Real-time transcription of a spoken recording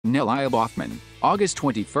Nellya Baughman, August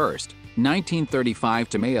 21, 1935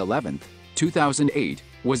 to May 11, 2008,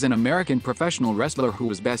 was an American professional wrestler who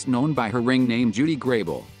was best known by her ring name Judy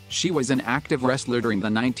Grable. She was an active wrestler during the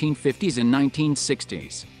 1950s and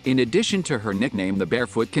 1960s. In addition to her nickname the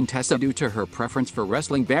Barefoot Contessa due to her preference for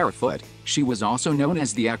wrestling barefoot, she was also known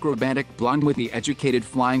as the acrobatic blonde with the educated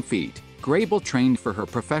flying feet. Grable trained for her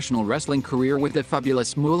professional wrestling career with the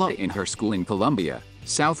fabulous Moolah in her school in Columbia,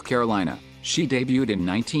 South Carolina. She debuted in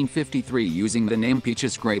 1953 using the name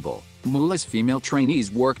Peaches Grable. Moolah's female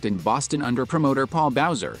trainees worked in Boston under promoter Paul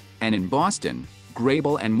Bowser, and in Boston,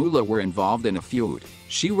 Grable and Moolah were involved in a feud.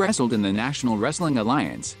 She wrestled in the National Wrestling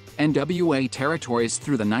Alliance, NWA territories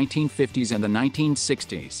through the 1950s and the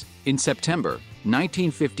 1960s. In September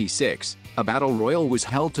 1956, a battle royal was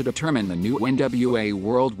held to determine the new NWA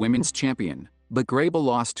World Women's Champion, but Grable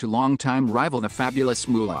lost to longtime rival the fabulous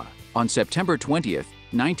Moolah. On September 20,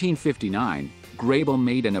 1959, Grable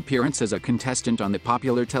made an appearance as a contestant on the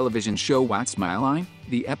popular television show What's My Line?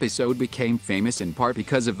 The episode became famous in part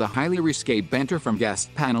because of the highly risque banter from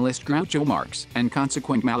guest panelist Groucho Marx and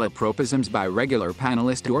consequent malapropisms by regular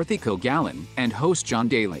panelist Dorothy Kilgallen and host John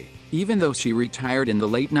Daly. Even though she retired in the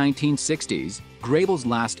late 1960s, Grable's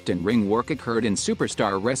last in-ring work occurred in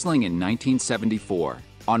Superstar Wrestling in 1974.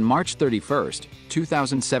 On March 31,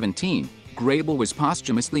 2017, Grable was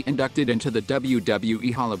posthumously inducted into the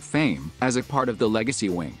WWE Hall of Fame as a part of the Legacy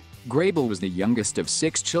Wing. Grable was the youngest of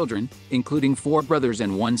 6 children, including 4 brothers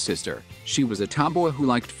and 1 sister. She was a tomboy who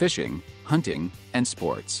liked fishing, hunting, and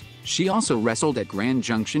sports. She also wrestled at Grand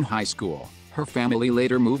Junction High School. Her family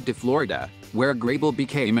later moved to Florida, where Grable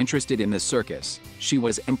became interested in the circus. She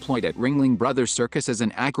was employed at Ringling Brothers Circus as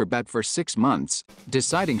an acrobat for 6 months,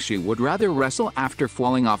 deciding she would rather wrestle after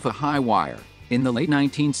falling off a high wire. In the late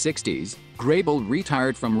 1960s, Grable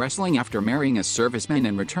retired from wrestling after marrying a serviceman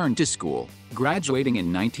and returned to school, graduating in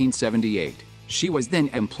 1978. She was then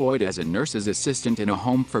employed as a nurse's assistant in a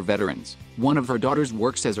home for veterans. One of her daughters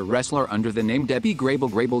works as a wrestler under the name Debbie Grable.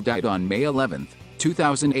 Grable died on May 11,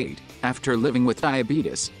 2008, after living with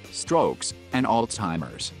diabetes, strokes, and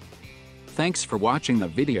Alzheimer's. Thanks for watching the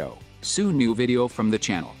video. Soon new video from the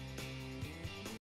channel.